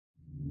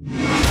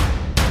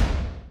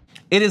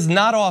It is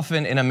not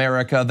often in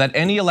America that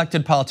any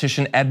elected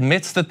politician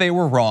admits that they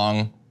were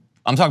wrong.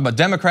 I'm talking about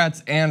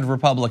Democrats and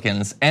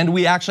Republicans, and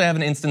we actually have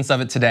an instance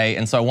of it today.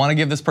 And so I wanna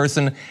give this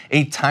person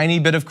a tiny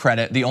bit of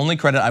credit, the only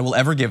credit I will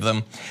ever give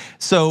them.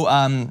 So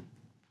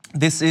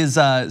this is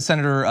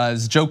Senator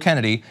Joe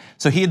Kennedy.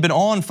 So he had been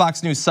on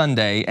Fox News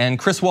Sunday, and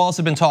Chris Wallace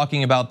had been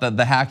talking about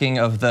the hacking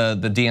of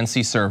the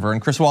DNC server.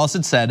 And Chris Wallace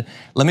had said,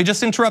 let me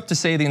just interrupt to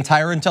say the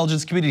entire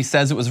intelligence community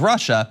says it was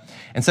Russia.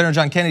 And Senator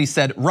John Kennedy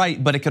said,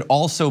 right, but it could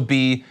also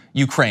be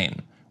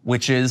Ukraine,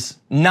 which is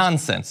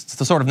nonsense. It's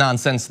the sort of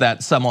nonsense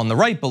that some on the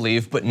right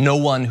believe, but no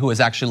one who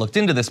has actually looked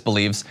into this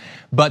believes.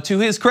 But to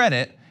his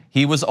credit,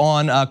 he was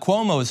on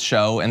Cuomo's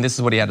show, and this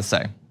is what he had to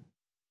say.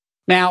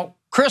 Now,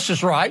 Chris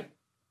is right.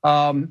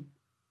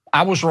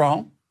 I was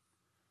wrong.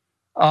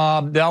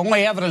 The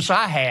only evidence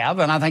I have,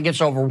 and I think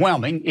it's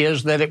overwhelming,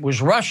 is that it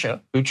was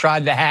Russia who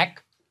tried to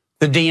hack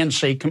the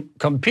DNC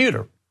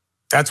computer.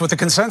 That's what the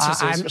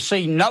consensus is. I've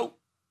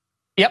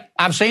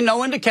seen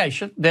no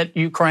indication that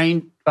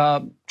Ukraine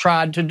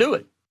tried to do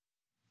it.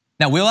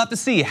 Now we'll have to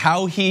see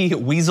how he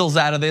weasels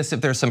out of this,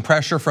 if there's some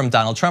pressure from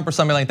Donald Trump or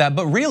something like that.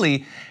 But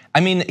really,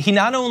 I mean, he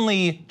not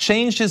only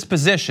changed his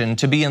position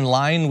to be in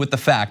line with the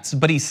facts,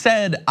 but he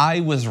said, I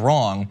was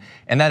wrong.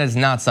 And that is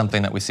not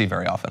something that we see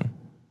very often.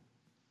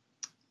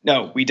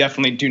 No, we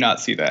definitely do not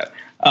see that.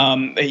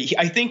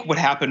 I think what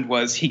happened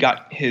was he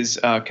got his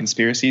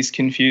conspiracies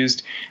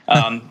confused.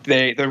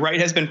 The right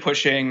has been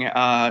pushing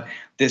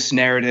this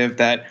narrative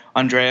that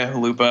Andrea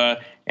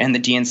Chalupa and the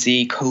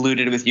DNC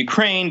colluded with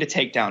Ukraine to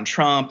take down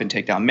Trump and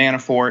take down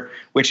Manafort,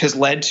 which has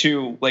led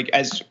to, like,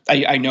 as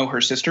I know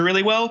her sister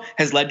really well,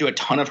 has led to a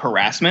ton of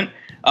harassment,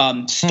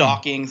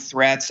 stalking,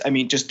 threats. I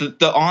mean, just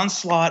the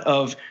onslaught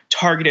of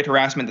targeted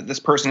harassment that this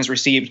person has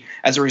received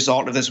as a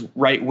result of this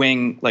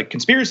right-wing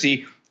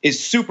conspiracy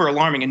is super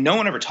alarming, and no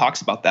one ever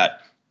talks about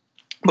that.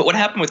 But what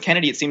happened with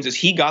Kennedy, it seems, is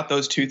he got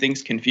those two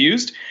things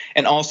confused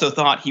and also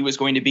thought he was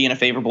going to be in a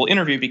favorable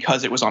interview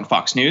because it was on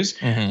Fox News.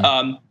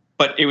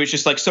 But it was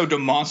just so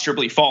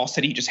demonstrably false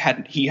that he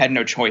had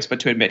no choice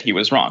but to admit he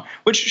was wrong.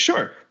 Which,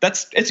 sure,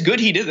 it's good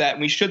he did that,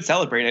 and we should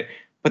celebrate it.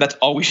 But that's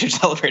all we should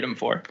celebrate him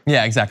for.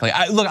 Yeah, exactly.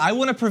 Look, I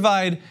want to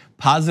provide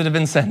positive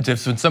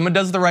incentives when someone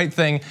does the right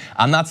thing.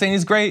 I'm not saying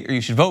he's great or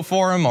you should vote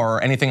for him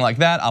or anything like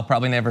that. I'll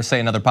probably never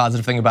say another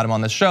positive thing about him on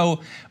this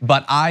show.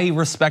 But I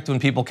respect when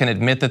people can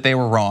admit that they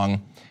were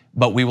wrong.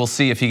 But we will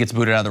see if he gets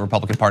booted out of the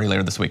Republican Party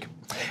later this week.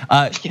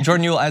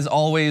 Jordan Uhl, as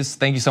always,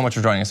 thank you so much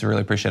for joining us. We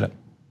really appreciate it.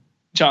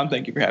 John,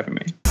 thank you for having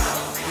me.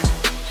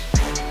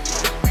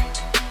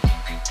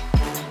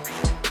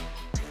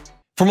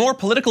 For more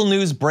political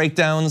news,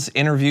 breakdowns,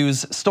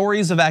 interviews,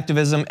 stories of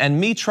activism, and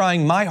me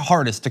trying my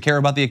hardest to care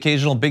about the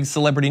occasional big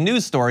celebrity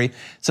news story,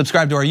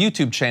 subscribe to our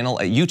YouTube channel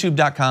at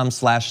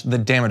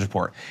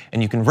youtube.com/thedamagereport.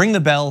 And you can ring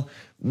the bell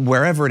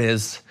wherever it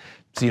is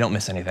so you don't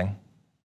miss anything.